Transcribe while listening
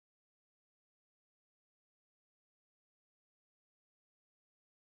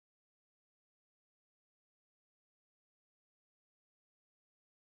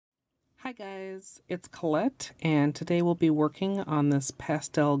Hi guys, it's Colette, and today we'll be working on this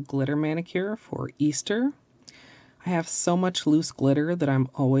pastel glitter manicure for Easter. I have so much loose glitter that I'm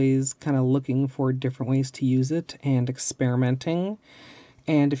always kind of looking for different ways to use it and experimenting.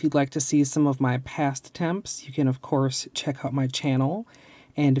 And if you'd like to see some of my past attempts, you can of course check out my channel.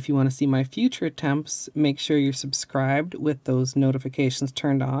 And if you want to see my future attempts, make sure you're subscribed with those notifications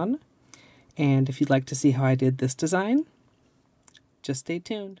turned on. And if you'd like to see how I did this design, just stay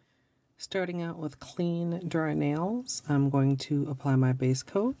tuned. Starting out with clean, dry nails, I'm going to apply my base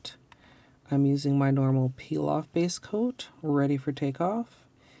coat. I'm using my normal peel-off base coat, ready for takeoff,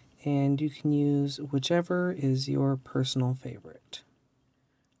 and you can use whichever is your personal favorite.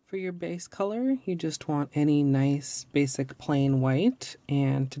 For your base color, you just want any nice, basic, plain white,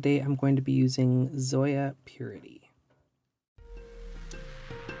 and today I'm going to be using Zoya Purity.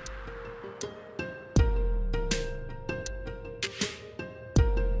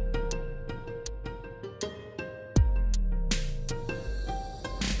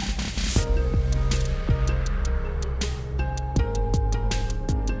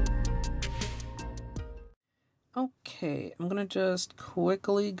 Okay, I'm going to just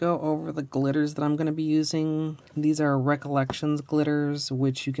quickly go over the glitters that I'm going to be using. These are Recollections glitters,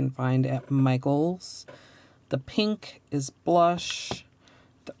 which you can find at Michael's. The pink is Blush,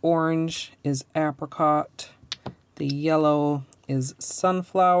 the orange is Apricot, the yellow is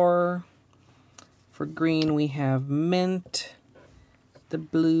Sunflower. For green we have Mint, the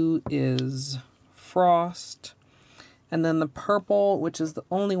blue is Frost. And then the purple, which is the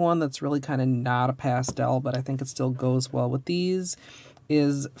only one that's really kind of not a pastel, but I think it still goes well with these,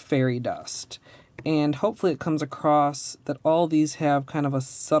 is Fairy Dust. And hopefully it comes across that all these have kind of a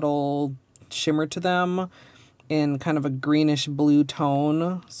subtle shimmer to them in kind of a greenish blue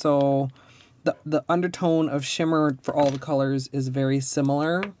tone. So the undertone of shimmer for all the colors is very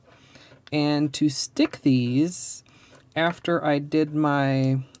similar. And to stick these, after I did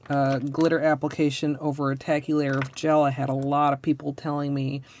my glitter application over a tacky layer of gel, I had a lot of people telling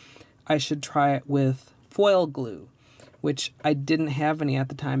me I should try it with foil glue, which I didn't have any at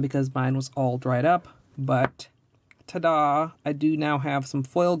the time because mine was all dried up, but ta-da, I do now have some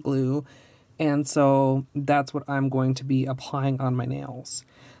foil glue, and so that's what I'm going to be applying on my nails.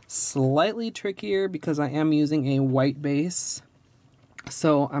 Slightly trickier because I am using a white base,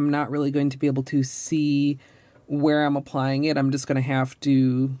 so I'm not really going to be able to see where I'm applying it. I'm just going to have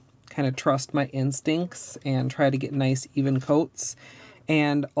to kind of trust my instincts and try to get nice even coats.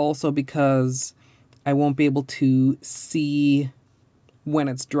 And also because I won't be able to see when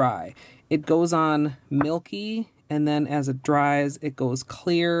it's dry. It goes on milky, and then as it dries, it goes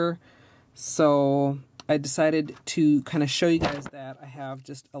clear. So I decided to kind of show you guys that. I have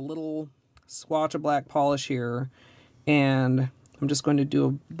just a little swatch of black polish here, and I'm just going to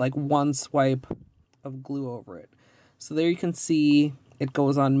do like one swipe of glue over it. So there you can see it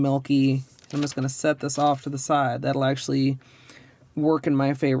goes on milky. I'm just going to set this off to the side. That'll actually work in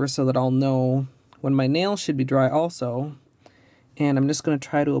my favor so that I'll know when my nails should be dry also. And I'm just going to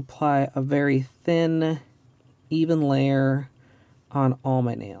try to apply a very thin, even layer on all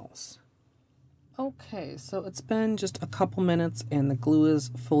my nails. Okay, so it's been just a couple minutes and the glue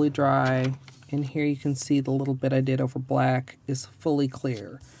is fully dry. And here you can see the little bit I did over black is fully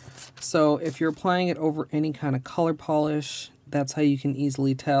clear. So if you're applying it over any kind of color polish, that's how you can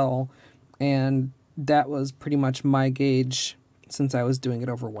easily tell. And that was pretty much my gauge since I was doing it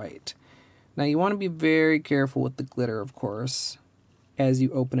over white. Now you want to be very careful with the glitter, of course, as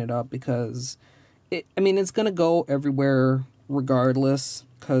you open it up, because it's going to go everywhere regardless,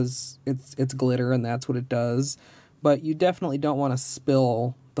 because it's glitter and that's what it does. But you definitely don't want to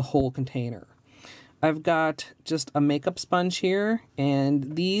spill the whole container. I've got just a makeup sponge here,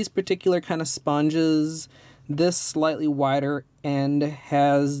 and these particular kind of sponges, this slightly wider end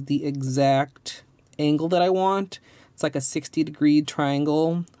has the exact angle that I want. It's like a 60-degree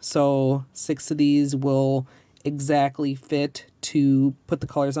triangle, so 6 of these will exactly fit to put the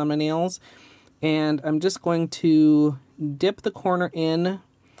colors on my nails. And I'm just going to dip the corner in,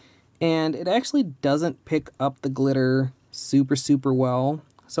 and it actually doesn't pick up the glitter super well.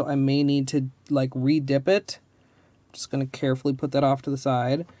 So I may need to like re-dip it. Just going to carefully put that off to the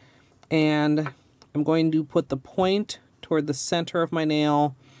side. And I'm going to put the point toward the center of my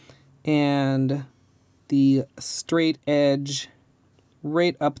nail and the straight edge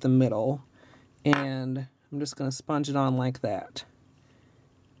right up the middle. And I'm just going to sponge it on like that.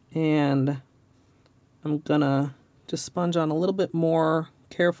 And I'm going to just sponge on a little bit more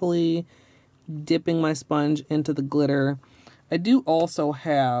carefully, dipping my sponge into the glitter. I do also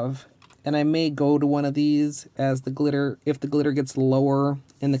have, and I may go to one of these as the glitter, if the glitter gets lower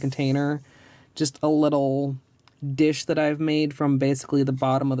in the container. Just a little dish that I've made from basically the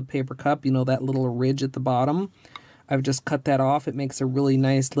bottom of the paper cup, you know, that little ridge at the bottom. I've just cut that off. It makes a really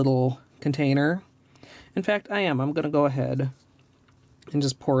nice little container. In fact, I'm going to go ahead and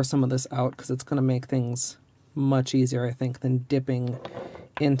just pour some of this out because it's going to make things much easier, I think, than dipping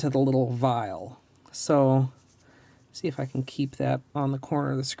into the little vial. So, see if I can keep that on the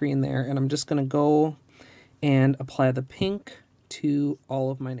corner of the screen there. And I'm just going to go and apply the pink to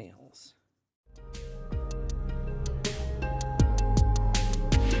all of my nails.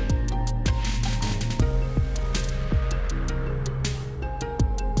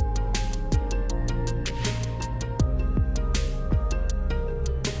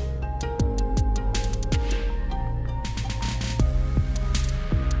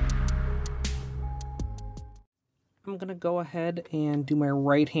 I'm going to go ahead and do my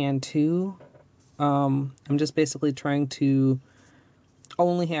right hand too. I'm just basically trying to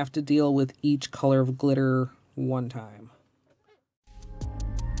only have to deal with each color of glitter one time.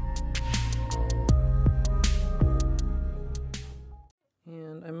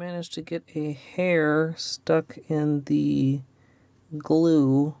 And I managed to get a hair stuck in the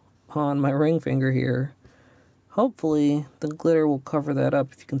glue on my ring finger here. Hopefully the glitter will cover that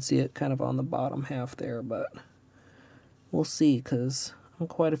up if you can see it kind of on the bottom half there, but we'll see, because I'm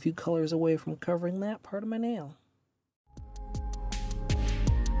quite a few colors away from covering that part of my nail.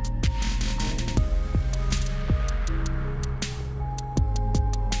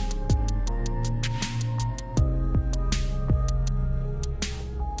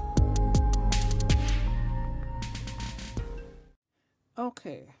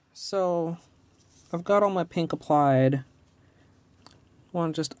 Okay, so I've got all my pink applied. I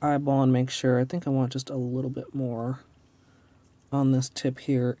want to just eyeball and make sure. I think I want just a little bit more on this tip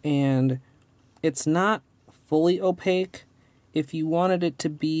here, and it's not fully opaque. If you wanted it to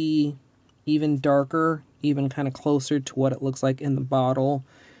be even darker, even kind of closer to what it looks like in the bottle,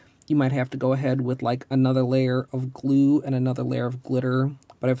 you might have to go ahead with like another layer of glue and another layer of glitter,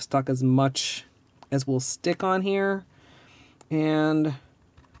 but I've stuck as much as will stick on here, and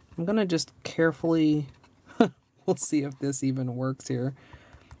I'm gonna just carefully we'll see if this even works here,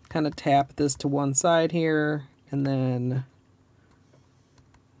 kind of tap this to one side here, and then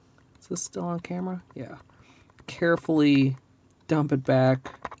this still on camera? Yeah. Carefully dump it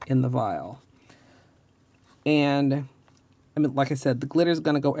back in the vial. And, I mean, like I said, the glitter's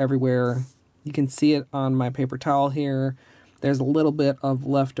going to go everywhere. You can see it on my paper towel here. There's a little bit of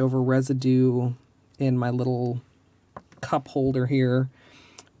leftover residue in my little cup holder here.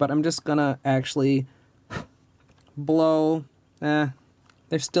 But I'm just going to actually blow.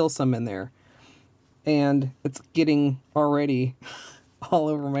 There's still some in there. And it's getting already all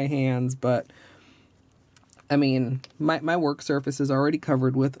over my hands, but I mean, my work surface is already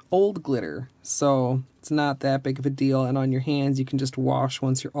covered with old glitter, so it's not that big of a deal, and on your hands you can just wash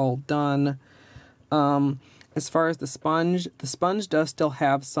once you're all done. As far as the sponge does still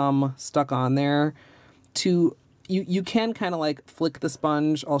have some stuck on there. You can kind of like flick the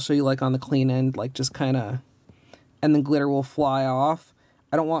sponge. I'll show you like on the clean end, like just kind of, and the glitter will fly off.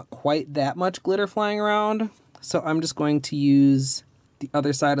 I don't want quite that much glitter flying around, so I'm just going to use the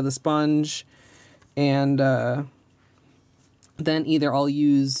other side of the sponge, and then either I'll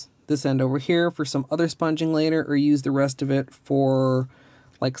use this end over here for some other sponging later, or use the rest of it for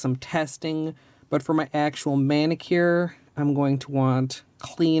like some testing. But for my actual manicure, I'm going to want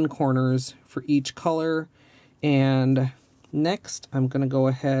clean corners for each color. And next I'm going to go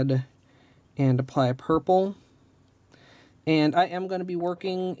ahead and apply purple, and I am going to be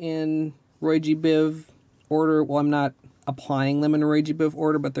working in Roy G. Biv order. Well, I'm not applying them in a Roy G. Biv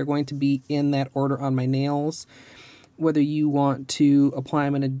order, but they're going to be in that order on my nails. Whether you want to apply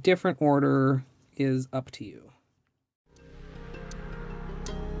them in a different order is up to you.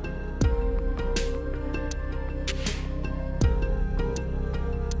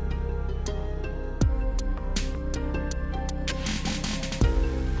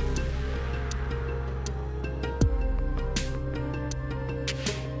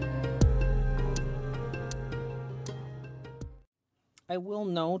 I will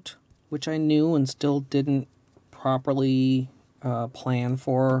note, which I knew and still didn't properly plan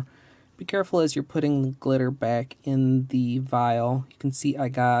for, be careful as you're putting the glitter back in the vial. You can see I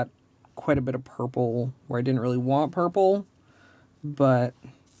got quite a bit of purple where I didn't really want purple, but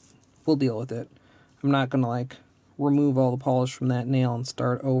we'll deal with it. I'm not going to like remove all the polish from that nail and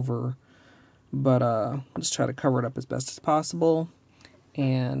start over, but I'll just try to cover it up as best as possible.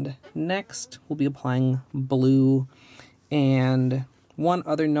 And next we'll be applying blue. And one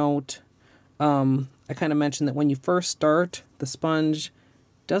other note, I kind of mentioned that when you first start, the sponge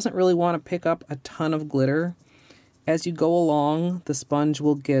doesn't really want to pick up a ton of glitter. As you go along, the sponge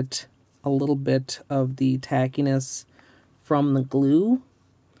will get a little bit of the tackiness from the glue,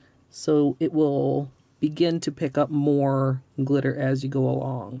 so it will begin to pick up more glitter as you go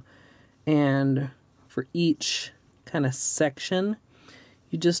along. And for each kind of section,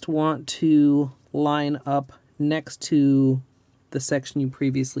 you just want to line up next to the section you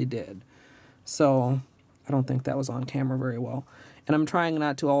previously did. So I don't think that was on camera very well. And I'm trying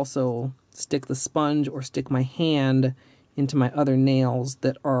not to also stick the sponge or stick my hand into my other nails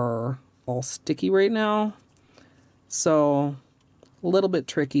that are all sticky right now. So a little bit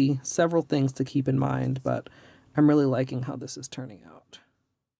tricky, several things to keep in mind, but I'm really liking how this is turning out.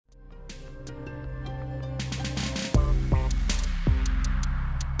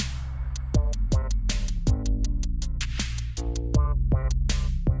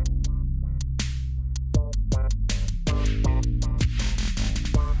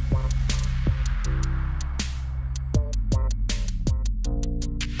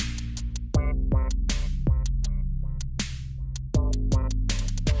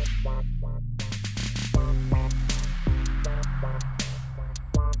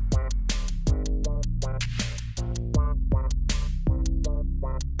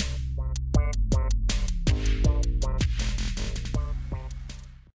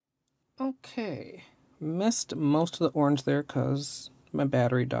 Okay, missed most of the orange there because my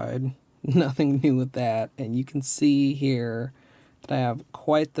battery died. Nothing new with that. And you can see here that I have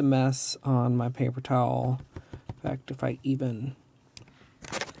quite the mess on my paper towel. In fact, if I even,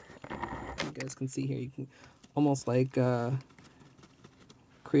 you guys can see here, you can almost like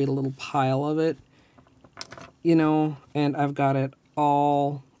create a little pile of it, you know, and I've got it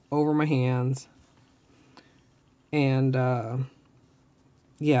all over my hands. And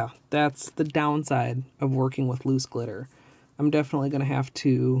yeah, that's the downside of working with loose glitter. I'm definitely going to have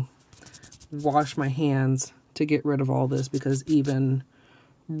to wash my hands to get rid of all this because even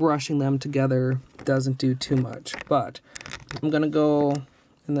brushing them together doesn't do too much. But I'm going to go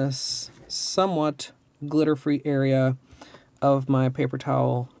in this somewhat glitter-free area of my paper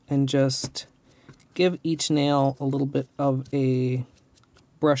towel and just give each nail a little bit of a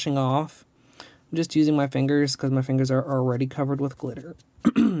brushing off. I'm just using my fingers because my fingers are already covered with glitter.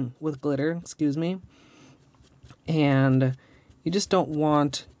 Excuse me. And you just don't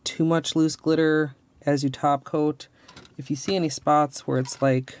want too much loose glitter as you top coat. If you see any spots where it's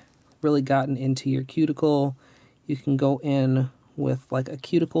like really gotten into your cuticle, you can go in with like a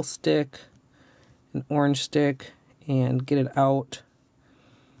cuticle stick, an orange stick, and get it out.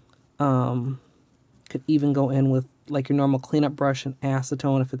 Could even go in with like your normal cleanup brush and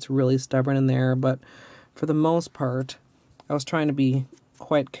acetone if it's really stubborn in there, but for the most part, I was trying to be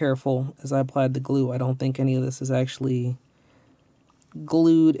quite careful as I applied the glue. I don't think any of this is actually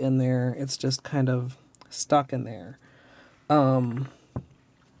glued in there. It's just kind of stuck in there. And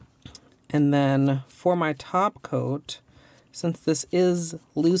then for my top coat, since this is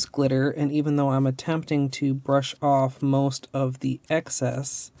loose glitter, and even though I'm attempting to brush off most of the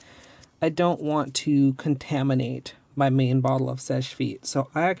excess, I don't want to contaminate my main bottle of Seche Vite. So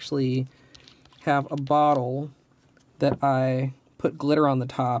I actually have a bottle that I put glitter on the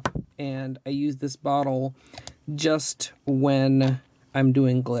top, and I use this bottle just when I'm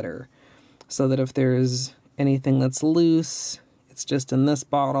doing glitter, so that if there's anything that's loose, it's just in this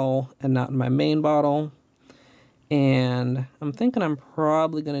bottle and not in my main bottle. And I'm thinking I'm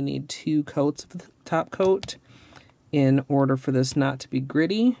probably going to need 2 coats of the top coat in order for this not to be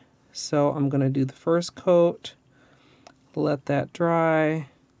gritty. So I'm going to do the first coat, let that dry,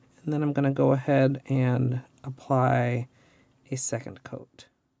 and then I'm going to go ahead and apply a second coat.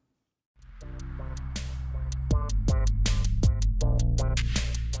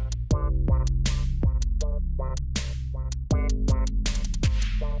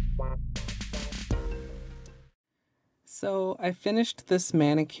 So I finished this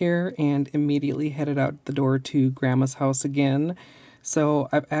manicure and immediately headed out the door to Grandma's house again. So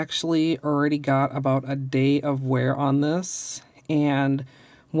I've actually already got about a day of wear on this. And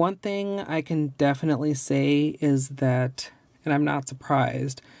one thing I can definitely say is that, and I'm not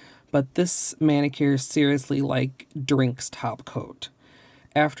surprised, but this manicure seriously like drinks top coat.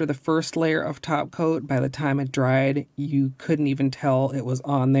 After the first layer of top coat, by the time it dried, you couldn't even tell it was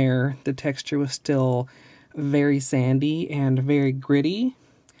on there. The texture was still very sandy and very gritty.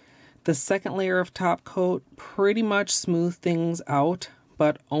 The second layer of top coat pretty much smoothed things out,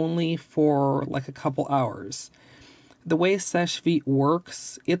 but only for like a couple hours. The way Seche Vite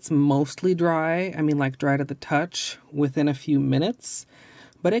works, it's mostly dry. I mean, like dry to the touch within a few minutes,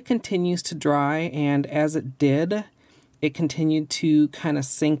 but it continues to dry, and as it did, it continued to kind of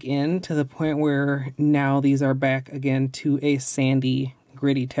sink in to the point where now these are back again to a sandy,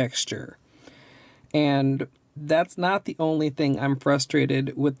 gritty texture. And that's not the only thing I'm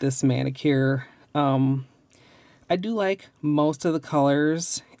frustrated with this manicure. I do like most of the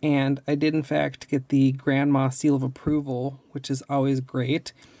colors, and I did in fact get the Grandma seal of approval, which is always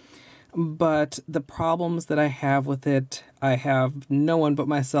great. But the problems that I have with it, I have no one but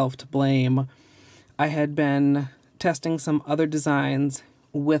myself to blame. I had been testing some other designs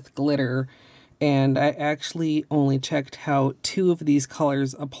with glitter, and I actually only checked how 2 of these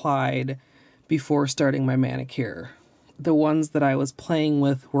colors applied before starting my manicure. The ones that I was playing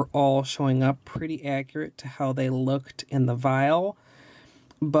with were all showing up pretty accurate to how they looked in the vial.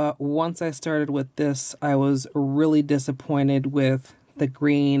 But once I started with this, I was really disappointed with the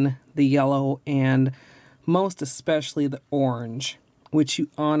green, the yellow, and most especially the orange, which you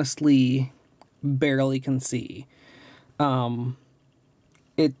honestly barely can see.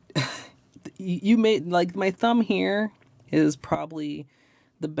 You made, like, my thumb here is probably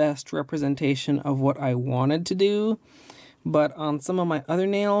the best representation of what I wanted to do, but on some of my other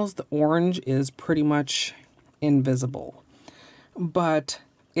nails, the orange is pretty much invisible. But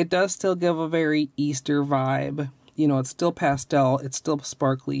it does still give a very Easter vibe. You know, it's still pastel, it's still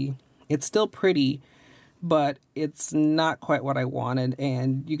sparkly, it's still pretty, but it's not quite what I wanted,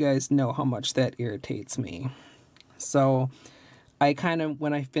 and you guys know how much that irritates me. So I kind of,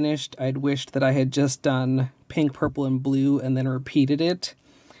 when I finished, I'd wished that I had just done pink, purple, and blue and then repeated it,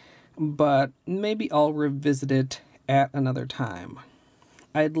 but maybe I'll revisit it at another time.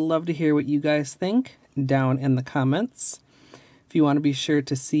 I'd love to hear what you guys think down in the comments. If you want to be sure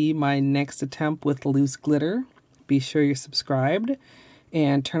to see my next attempt with loose glitter, be sure you're subscribed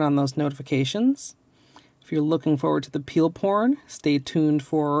and turn on those notifications. If you're looking forward to the peel porn, stay tuned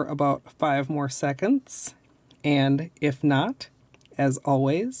for about 5 more seconds. And if not, as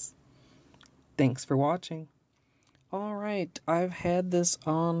always, thanks for watching. Alright, I've had this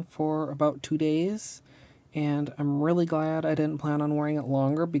on for about 2 days, and I'm really glad I didn't plan on wearing it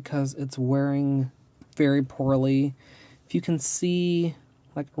longer because it's wearing very poorly. If you can see,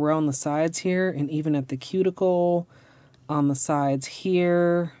 like, around the sides here, and even at the cuticle, on the sides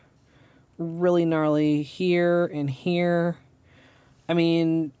here, really gnarly here and here. I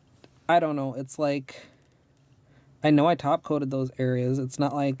mean, I don't know, it's like, I know I top coated those areas. It's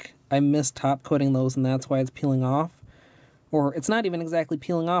not like I missed top coating those and that's why it's peeling off. Or it's not even exactly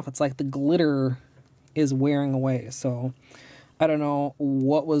peeling off, it's like the glitter is wearing away. So I don't know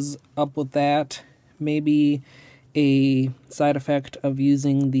what was up with that. Maybe a side effect of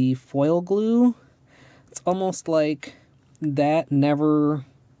using the foil glue. It's almost like that never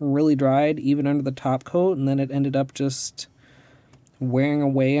really dried even under the top coat, and then it ended up just wearing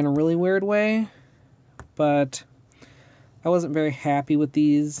away in a really weird way. But I wasn't very happy with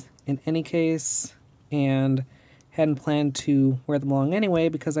these in any case, and hadn't planned to wear them long anyway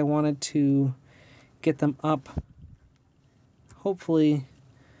because I wanted to get them up. Hopefully,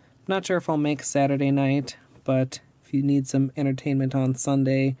 I'm not sure if I'll make Saturday night, but if you need some entertainment on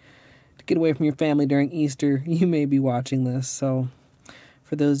Sunday to get away from your family during Easter, you may be watching this. So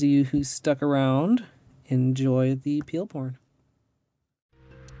for those of you who stuck around, enjoy the peel porn.